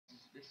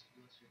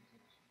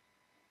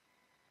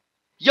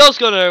Yo, what's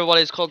going on,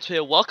 everybody? It's Conte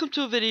here. Welcome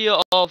to a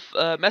video of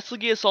Metal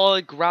Gear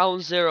Solid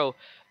Ground Zero.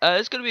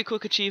 It's going to be a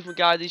quick achievement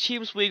guide. The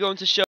achievements we're going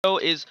to show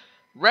is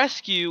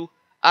Rescue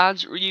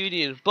and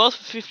Reunion, both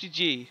for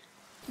 50G.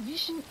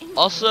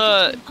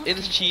 Also, in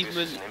this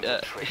achievement,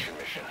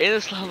 in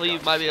this level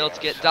you might be able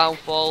to get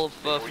Downfall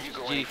for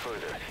 50G.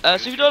 So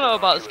if you don't know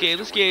about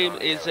this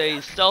game is a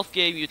stealth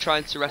game. You're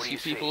trying to rescue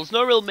people. There's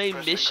no real main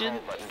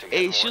mission.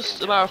 It's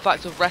just a matter of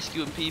fact of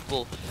rescuing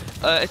people.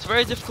 It's a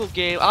very difficult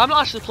game. I'm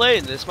not actually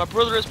playing this. My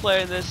brother is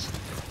playing this.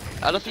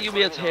 I don't think you'll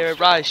be able to hear it.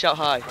 Right, shout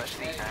hi.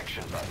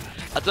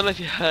 I don't know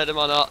if you heard him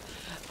or not.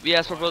 But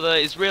yes, my brother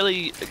is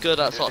really good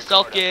at sort of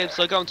stealth games,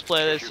 so I got him to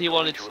play this. He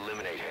wanted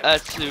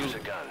to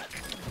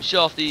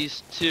show off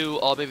these 2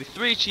 or maybe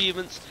 3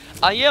 achievements.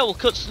 And yeah, we'll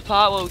cut to the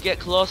part where we get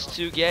close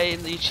to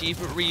getting the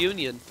achievement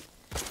Reunion.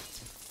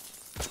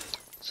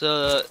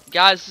 So,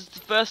 guys, this is the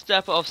first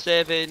step of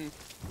saving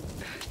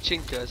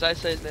Chinka. Is that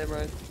say his name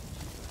right?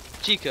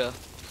 Chica.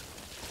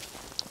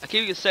 I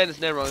keep saying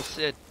his name wrong. I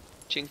said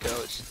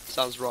Chinko, which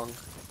sounds wrong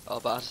or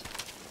bad.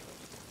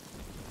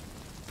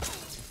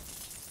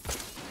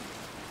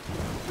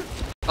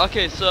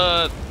 Okay,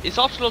 so it's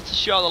optional to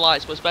shoot out the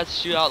lights, but it's better to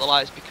shoot out the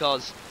lights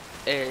because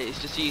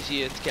it's just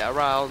easier to get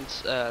around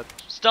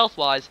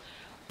stealth-wise.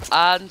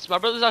 And my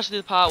brother's actually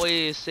the part where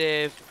you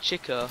save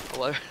Chica, or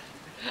whatever.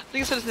 I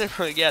think I said his name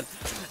wrong again.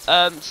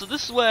 So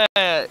this is where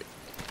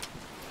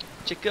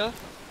Chico.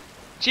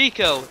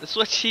 This is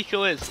where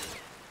Chico is.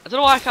 I don't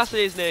know why I can't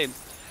say his name.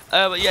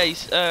 But yeah,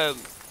 he's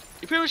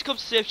you pretty much come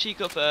to save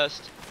Chico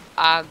first,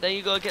 and then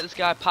you go get this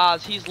guy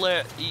Paz. He's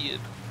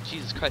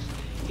Jesus Christ,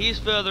 he's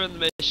further in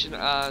the mission,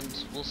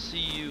 and we'll see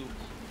you.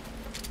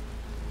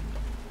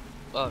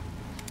 Oh,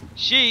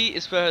 she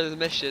is further in the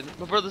mission.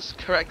 My brother's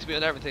corrected me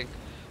on everything.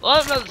 Well,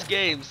 I don't know this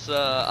game,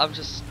 so I'm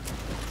just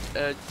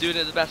doing it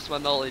to the best of my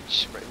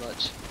knowledge, pretty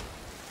much.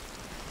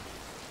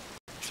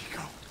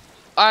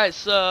 Alright,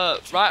 so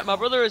right, my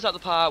brother is at the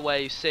part where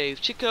you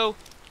save Chico.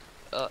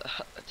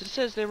 Did I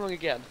say his name wrong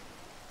again?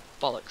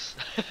 Bollocks.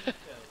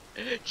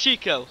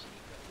 Chico.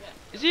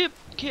 Is he a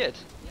kid?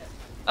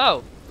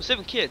 Oh, we're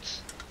saving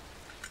kids.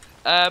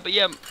 But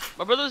yeah,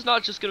 my brother's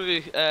not just gonna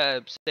be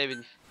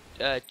saving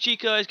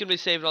Chico, he's gonna be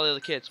saving all the other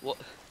kids. What?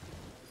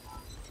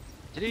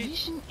 Did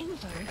he?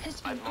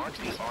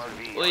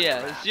 Well,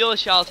 yeah, it's the other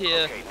child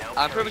here.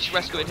 I'm pretty much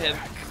rescuing him.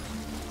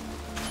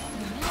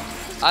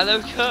 I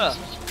don't care.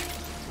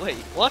 Wait,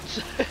 what?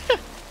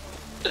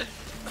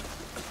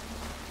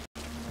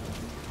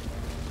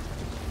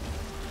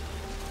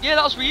 Yeah,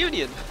 that was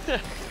Reunion.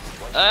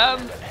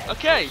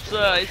 Okay,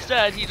 so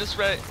instead he just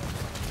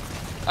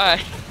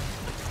Alright.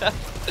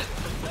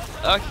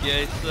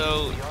 Okay,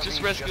 so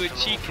just rescuing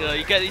Chica,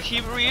 you get the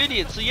achievement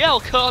Reunion. So yeah, we'll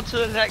go on to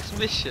the next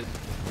mission.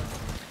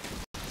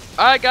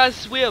 Alright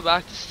guys, we are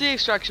back. This is the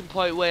extraction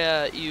point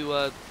where you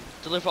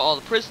deliver all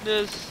the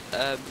prisoners.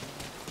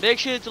 Make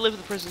sure you deliver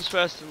the prisoners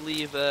first and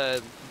leave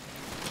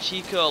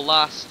Chico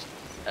last.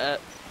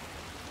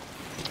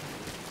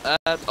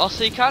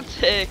 Also, you can't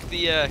take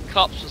the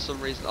cops for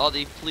some reason, or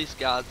the police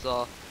guards,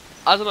 or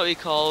I don't know what you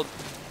call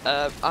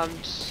them.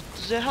 And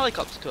does a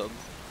helicopter come?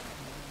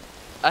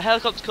 A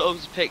helicopter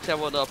comes and picks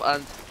everyone up,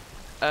 and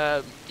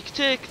you can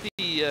take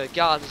the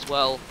guards as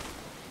well.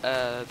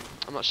 I'm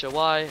not sure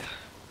why.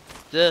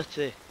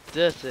 Dirty.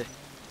 Alright,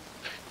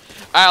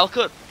 I'll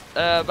cut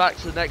back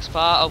to the next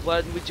part of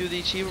when we do the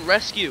achievement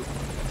rescue.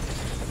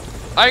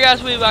 Alright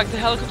guys, we're back. The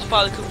helicopter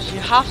finally comes.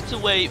 You have to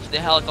wait for the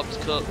helicopter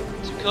to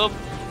come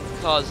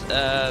because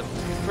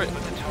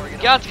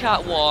guards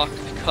can't walk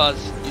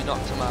because you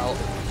knocked them out,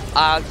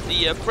 and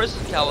the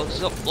prison can't walk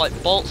because it's got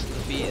like bolts in the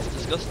feet. It's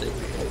disgusting.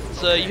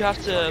 So you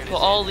have to put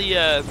all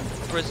the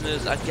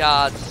prisoners and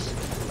guards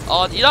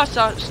on. You don't have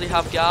to actually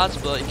have guards,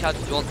 but you can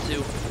if you want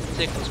to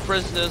take them as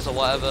prisoners or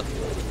whatever.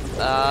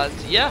 And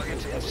yeah,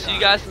 see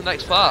you guys in the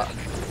next part.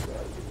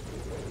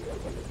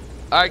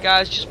 Alright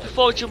guys, just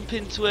before we jump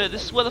into it,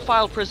 this is where the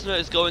final prisoner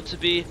is going to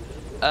be.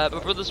 My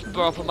brother's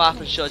brought up a map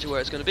and showed you where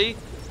it's going to be.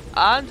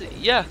 And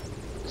yeah,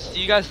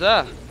 see you guys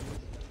there.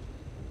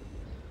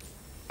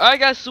 Alright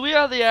guys, so we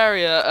are in the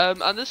area,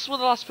 and this is where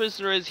the last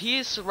prisoner is. He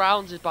is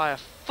surrounded by a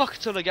fuck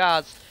ton of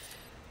guards.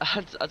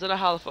 And I don't know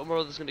how the fuck my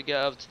brother's going to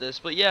get over to this.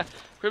 But yeah,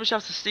 pretty much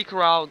have to sneak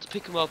around,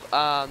 pick him up,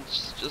 and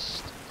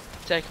just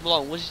take him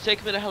along. Would you take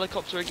him in a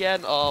helicopter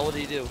again, or what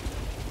do you do?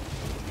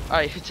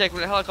 Alright, you take him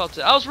in a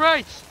helicopter. I was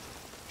right!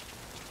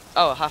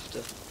 Oh, I have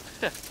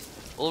to.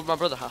 Well, my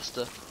brother has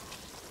to.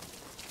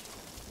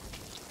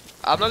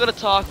 I'm not gonna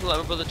talk and let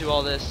my brother do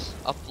all this.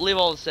 I'll leave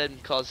all this in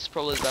because it's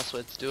probably the best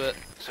way to do it.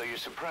 So your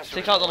suppressor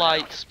take out the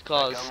lights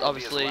because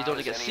obviously you don't want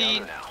to get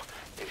seen.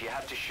 If you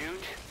have to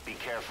shoot, be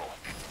careful.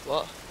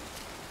 What?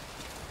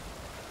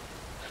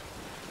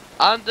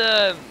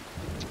 And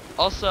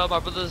also my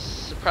brother's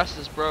suppressor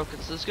is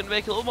broken, so it's gonna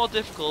make it a little more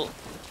difficult.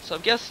 So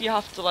I'm guessing you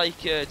have to like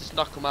just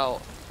knock him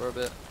out for a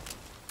bit.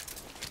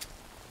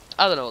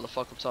 I don't know what the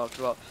fuck I'm talking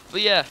about,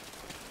 but yeah.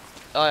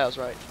 Oh yeah, I was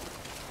right.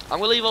 I'm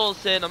gonna leave all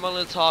this in. I'm not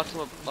gonna talk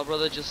to my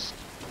brother. Just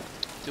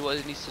do what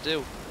he needs to do.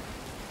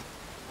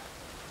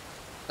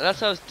 And that's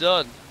how it's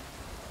done.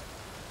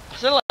 I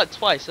said it like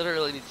twice, I don't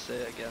really need to say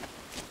it again.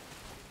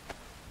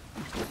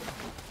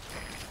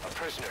 A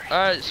prisoner.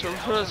 Alright, so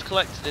Runner's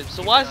collected him.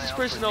 So why is this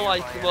prisoner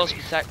like the most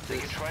protected?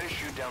 You can try to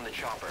shoot down the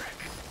chopper.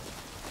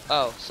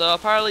 Oh, so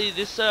apparently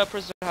this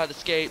prisoner had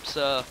escaped,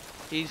 so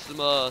he's the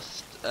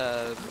most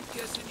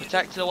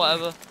protected or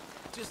whatever.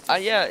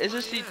 And yeah, is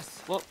this the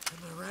what?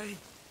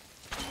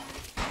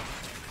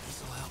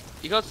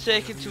 You got to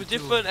take him to a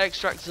different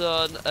extract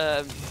zone.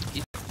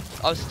 You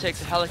obviously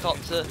takes a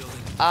helicopter,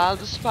 and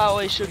this is the part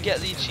where you should get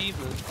the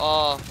achievement.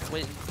 Or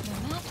when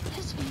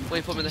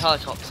you put him in the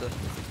helicopter.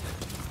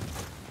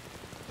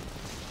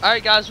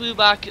 Alright guys, we're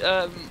back.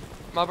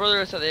 My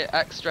brother is at the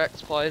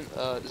extract point.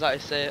 Is that how you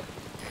say it?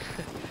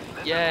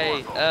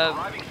 Yay.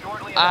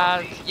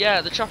 And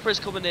yeah, the chopper is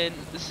coming in.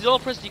 This is the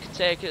only prison you can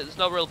take it. There's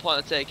no real point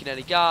in taking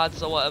any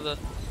guards or whatever.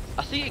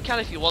 I think you can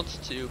if you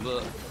wanted to,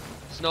 but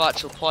there's no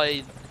actual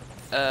point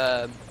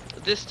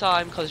this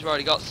time because you've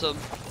already got some.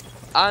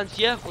 And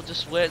yeah, we'll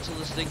just wait until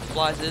this thing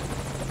flies in.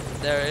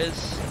 There it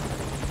is.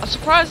 I'm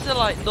surprised that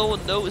like no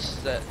one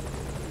notices it.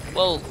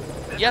 Well,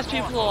 yes,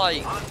 people are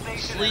like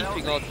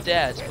sleeping or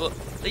dead, but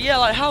yeah,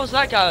 like how is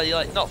that guy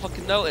like not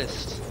fucking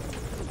noticed?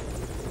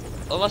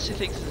 Unless he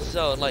thinks it's his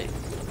own, like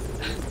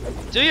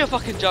do your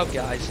fucking job,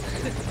 guys.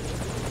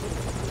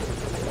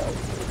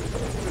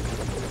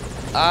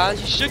 And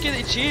you should get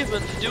the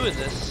achievement for doing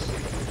this.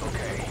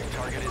 Okay, your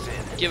target is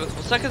in. Give it a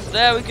couple seconds,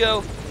 there we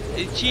go.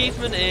 The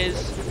achievement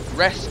is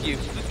rescue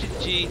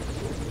 50G.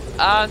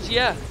 And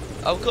yeah,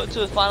 I've got to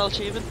the final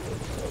achievement.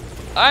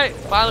 Alright,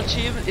 final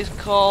achievement is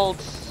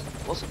called,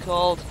 what's it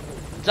called?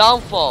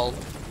 Downfall.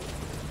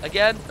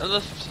 Again, another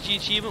 50G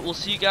achievement. We'll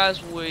see you guys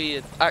when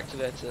we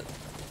activate it.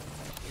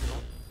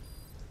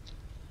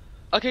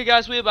 Okay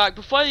guys, we're back.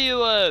 Before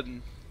you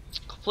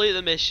complete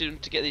the mission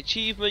to get the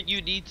achievement,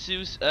 you need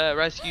to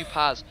rescue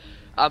Paz.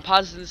 And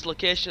Paz is in this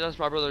location as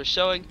my brother is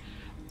showing,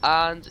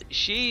 and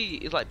she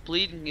is like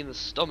bleeding in the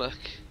stomach,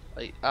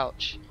 like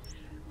ouch.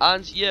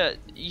 And yeah,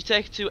 you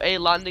take her to a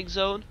landing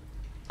zone,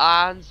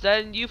 and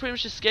then you pretty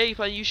much escape,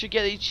 and you should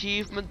get the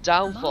achievement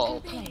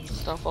Downfall.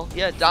 Downfall?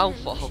 Yeah,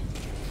 Downfall.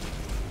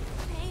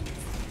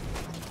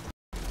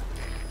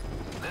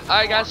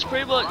 Alright guys,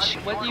 pretty much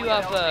when you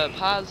have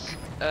Paz,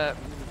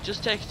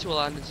 just take it to a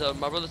landing zone.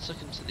 My brother took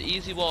him to the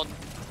easy one,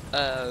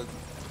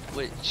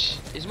 which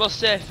is most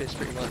safest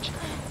pretty much.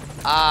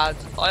 And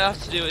all you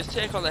have to do is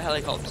take on the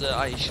helicopter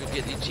and you should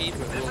get the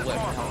achievement. We'll wait for the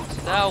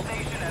helicopter now.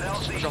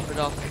 Just drop it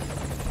off.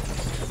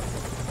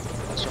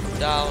 Let's drop it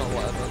down or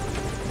whatever.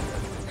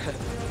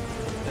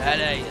 There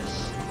it is.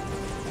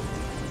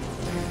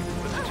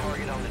 Put the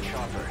target on the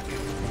chopper.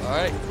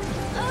 Alright.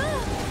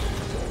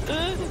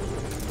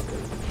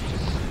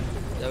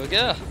 There we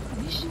go.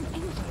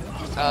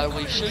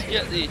 We should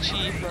get the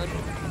achievement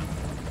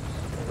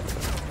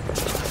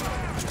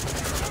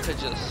to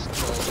just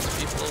kill these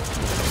people.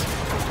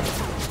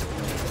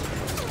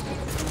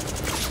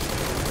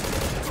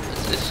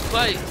 It's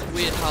quite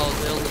weird how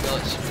they only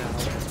notice you now.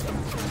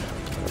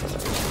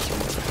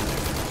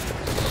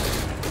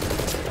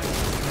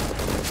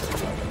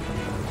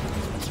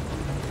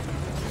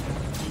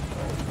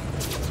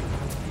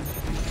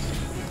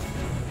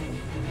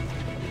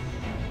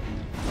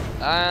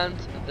 And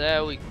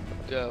there we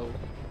go.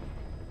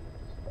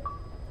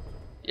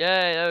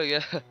 Yeah, there we go.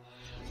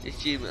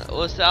 Achievement.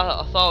 I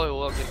thought we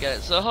weren't gonna get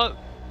it. So I hope,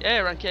 yeah,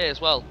 rank A as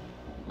well.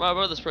 My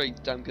brother's pretty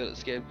damn good at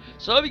this game.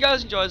 So I hope you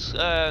guys enjoyed this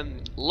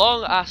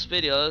long ass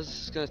video.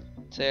 This is gonna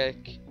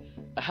take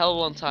a hell of a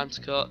long time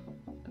to cut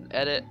and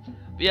edit.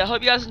 But yeah, I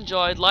hope you guys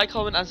enjoyed. Like,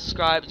 comment, and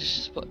subscribe.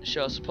 Just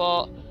show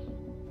support.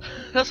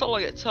 That's all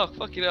I get to talk.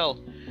 Fucking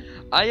hell.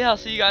 And yeah, I'll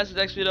see you guys in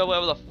the next video,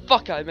 whatever the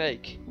fuck I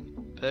make.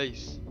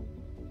 Peace.